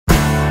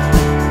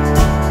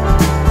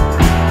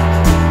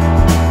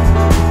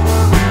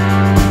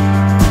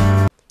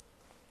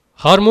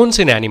Hormones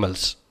in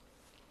animals.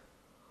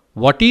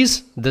 What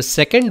is the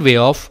second way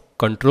of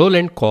control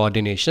and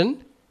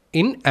coordination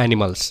in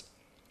animals?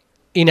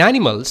 In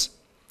animals,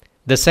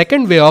 the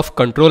second way of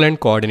control and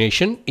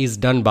coordination is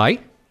done by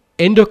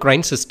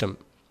endocrine system.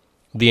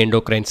 The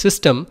endocrine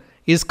system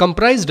is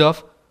comprised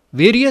of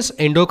various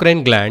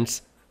endocrine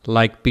glands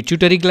like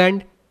pituitary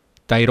gland,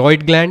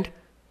 thyroid gland,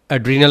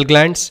 adrenal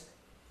glands,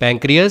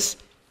 pancreas,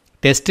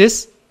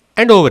 testes,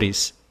 and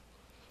ovaries.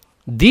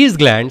 These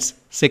glands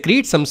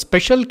secrete some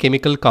special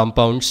chemical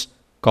compounds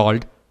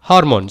called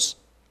hormones.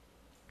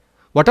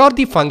 What are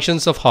the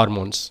functions of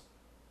hormones?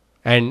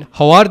 And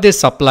how are they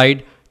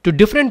supplied to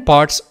different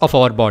parts of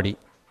our body?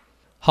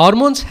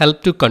 Hormones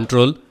help to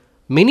control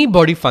many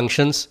body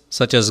functions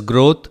such as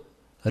growth,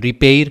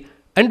 repair,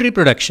 and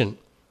reproduction.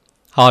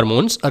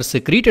 Hormones are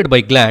secreted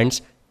by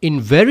glands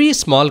in very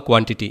small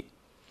quantity.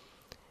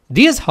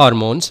 These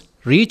hormones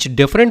reach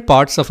different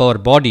parts of our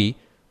body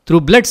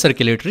through blood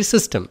circulatory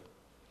system.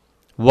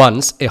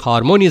 Once a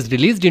hormone is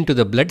released into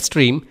the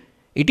bloodstream,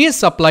 it is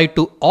supplied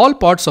to all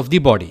parts of the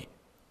body,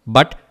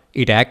 but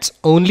it acts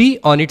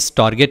only on its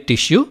target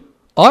tissue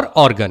or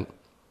organ.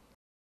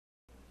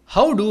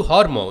 How do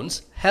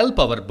hormones help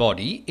our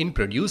body in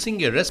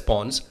producing a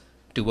response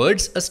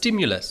towards a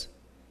stimulus?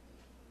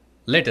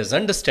 Let us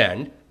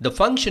understand the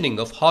functioning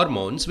of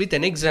hormones with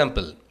an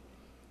example.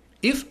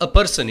 If a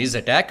person is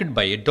attacked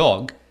by a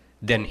dog,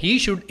 then he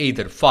should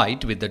either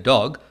fight with the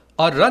dog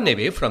or run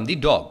away from the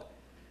dog.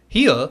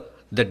 Here,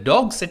 the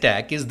dog's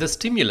attack is the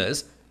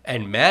stimulus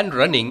and man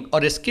running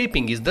or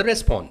escaping is the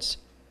response.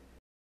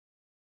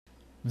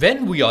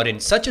 When we are in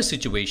such a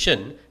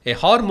situation, a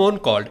hormone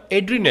called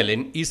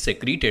adrenaline is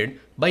secreted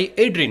by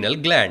adrenal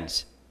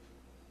glands.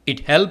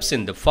 It helps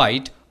in the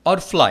fight or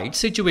flight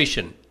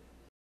situation.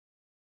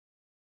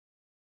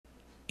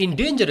 In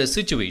dangerous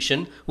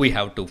situation, we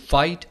have to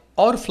fight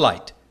or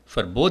flight.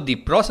 For both the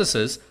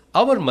processes,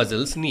 our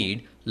muscles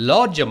need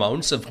large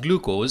amounts of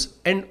glucose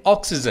and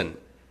oxygen.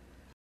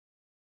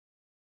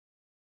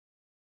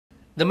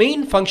 The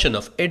main function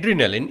of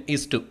adrenaline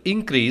is to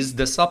increase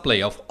the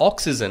supply of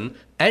oxygen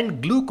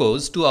and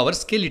glucose to our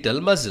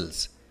skeletal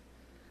muscles.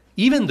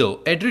 Even though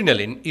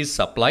adrenaline is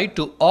supplied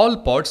to all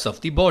parts of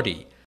the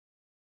body,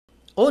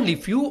 only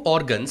few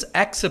organs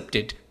accept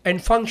it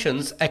and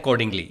functions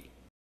accordingly.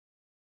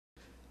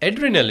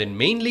 Adrenaline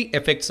mainly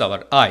affects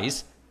our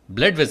eyes,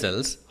 blood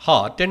vessels,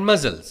 heart and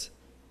muscles.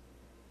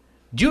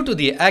 Due to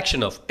the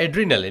action of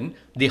adrenaline,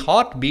 the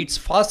heart beats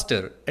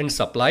faster and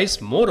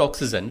supplies more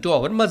oxygen to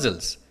our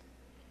muscles.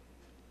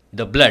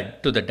 The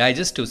blood to the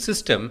digestive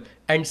system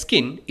and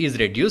skin is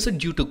reduced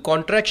due to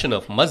contraction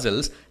of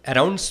muscles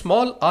around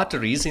small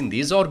arteries in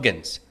these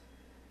organs.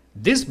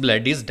 This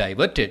blood is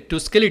diverted to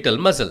skeletal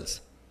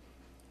muscles.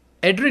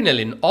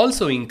 Adrenaline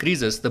also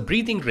increases the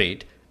breathing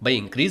rate by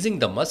increasing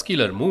the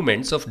muscular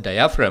movements of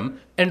diaphragm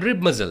and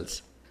rib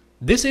muscles.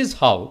 This is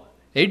how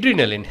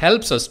adrenaline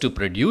helps us to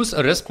produce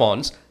a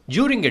response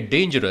during a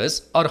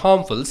dangerous or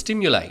harmful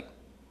stimuli.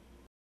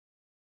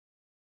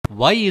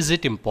 Why is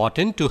it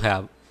important to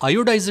have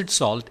iodized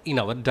salt in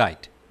our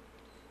diet?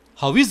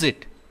 How is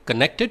it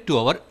connected to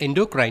our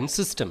endocrine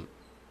system?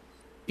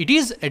 It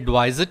is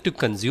advised to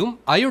consume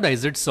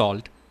iodized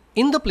salt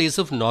in the place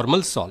of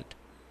normal salt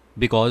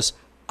because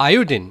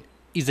iodine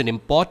is an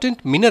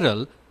important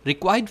mineral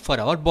required for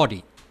our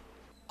body.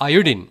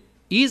 Iodine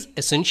is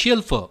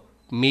essential for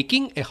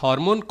making a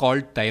hormone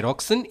called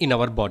thyroxine in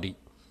our body.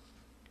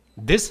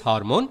 This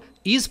hormone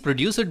is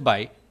produced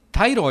by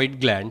thyroid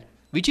gland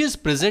which is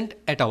present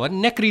at our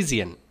neck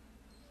region.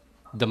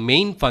 The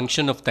main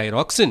function of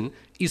thyroxine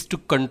is to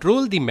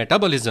control the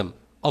metabolism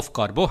of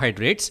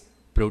carbohydrates,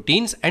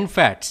 proteins and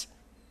fats.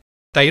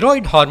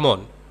 Thyroid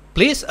hormone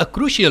plays a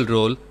crucial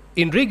role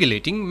in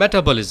regulating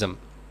metabolism.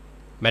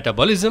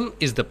 Metabolism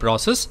is the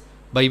process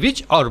by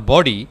which our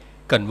body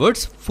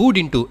converts food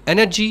into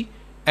energy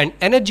and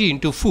energy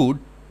into food,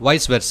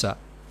 vice versa.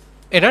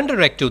 An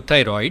underactive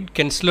thyroid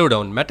can slow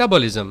down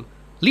metabolism,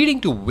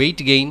 leading to weight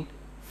gain,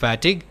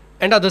 fatigue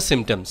and other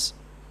symptoms.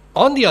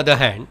 On the other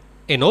hand,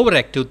 an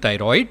overactive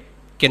thyroid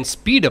can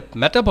speed up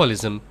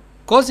metabolism,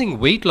 causing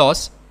weight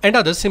loss and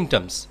other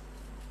symptoms.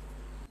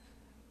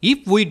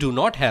 If we do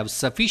not have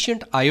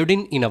sufficient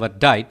iodine in our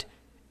diet,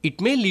 it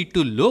may lead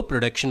to low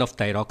production of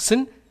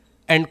thyroxine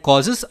and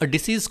causes a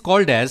disease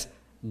called as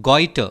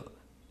goiter.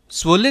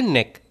 Swollen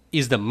neck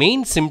is the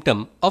main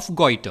symptom of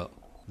goiter.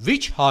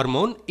 Which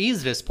hormone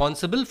is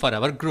responsible for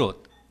our growth?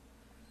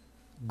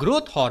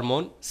 Growth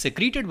hormone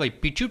secreted by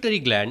pituitary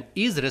gland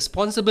is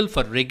responsible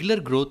for regular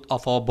growth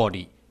of our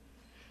body.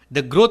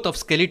 The growth of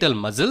skeletal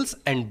muscles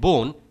and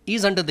bone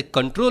is under the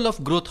control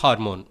of growth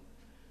hormone.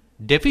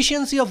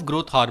 Deficiency of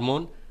growth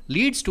hormone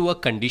leads to a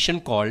condition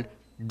called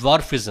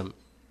dwarfism,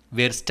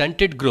 where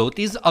stunted growth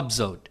is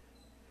observed.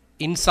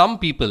 In some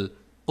people,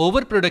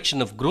 overproduction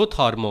of growth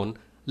hormone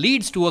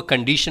leads to a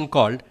condition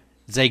called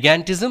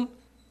gigantism.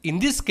 In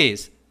this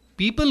case,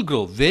 people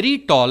grow very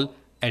tall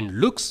and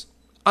looks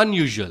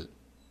unusual.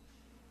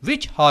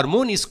 Which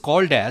hormone is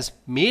called as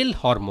male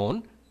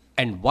hormone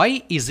and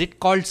why is it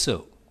called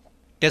so?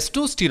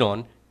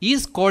 Testosterone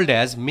is called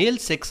as male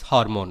sex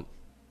hormone.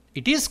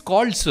 It is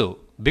called so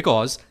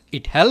because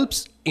it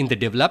helps in the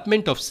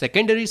development of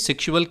secondary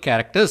sexual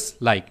characters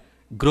like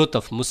growth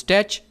of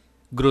mustache,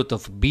 growth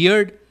of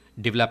beard,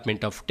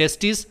 development of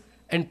testes,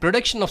 and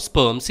production of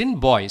sperms in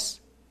boys.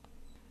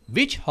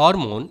 Which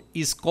hormone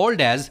is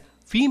called as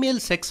female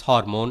sex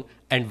hormone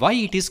and why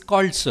it is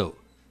called so?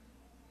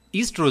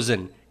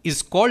 Estrogen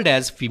is called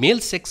as female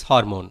sex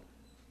hormone.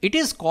 It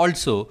is called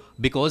so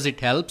because it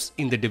helps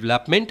in the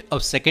development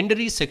of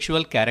secondary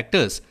sexual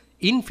characters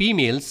in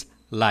females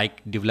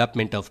like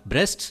development of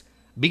breasts,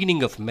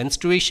 beginning of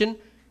menstruation,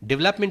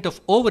 development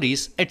of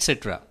ovaries,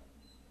 etc.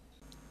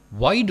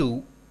 Why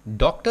do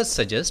doctors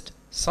suggest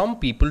some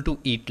people to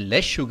eat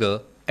less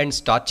sugar and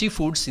starchy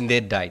foods in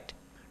their diet?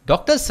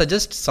 Doctors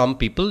suggest some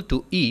people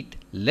to eat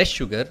less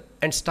sugar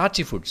and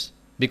starchy foods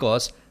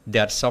because they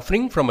are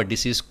suffering from a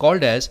disease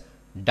called as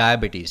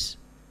diabetes.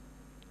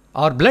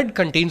 Our blood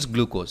contains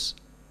glucose.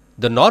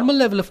 The normal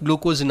level of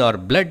glucose in our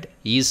blood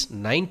is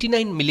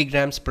 99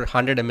 milligrams per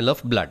 100 ml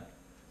of blood.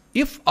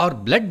 If our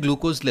blood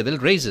glucose level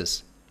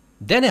raises,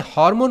 then a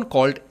hormone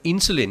called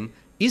insulin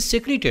is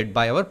secreted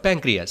by our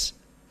pancreas.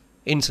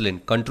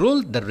 Insulin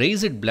controls the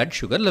raised blood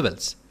sugar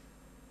levels.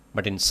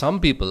 But in some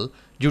people,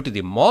 due to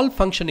the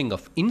malfunctioning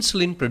of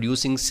insulin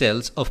producing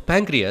cells of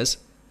pancreas,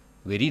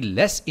 very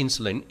less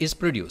insulin is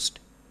produced,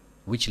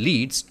 which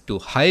leads to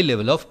high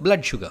level of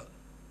blood sugar.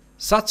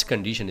 Such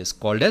condition is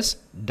called as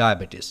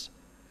diabetes.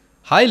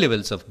 High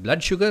levels of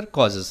blood sugar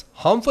causes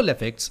harmful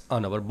effects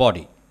on our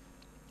body.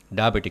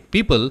 Diabetic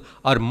people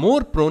are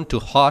more prone to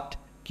heart,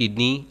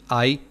 kidney,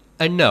 eye,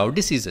 and nerve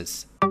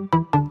diseases.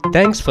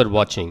 Thanks for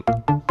watching.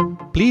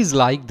 Please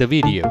like the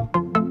video.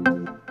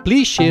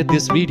 Please share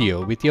this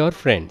video with your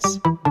friends.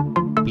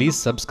 Please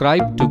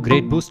subscribe to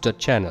Grade Booster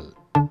channel.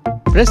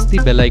 Press the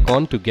bell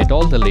icon to get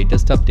all the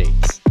latest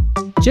updates.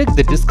 Check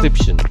the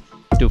description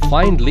to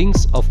find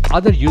links of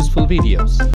other useful videos.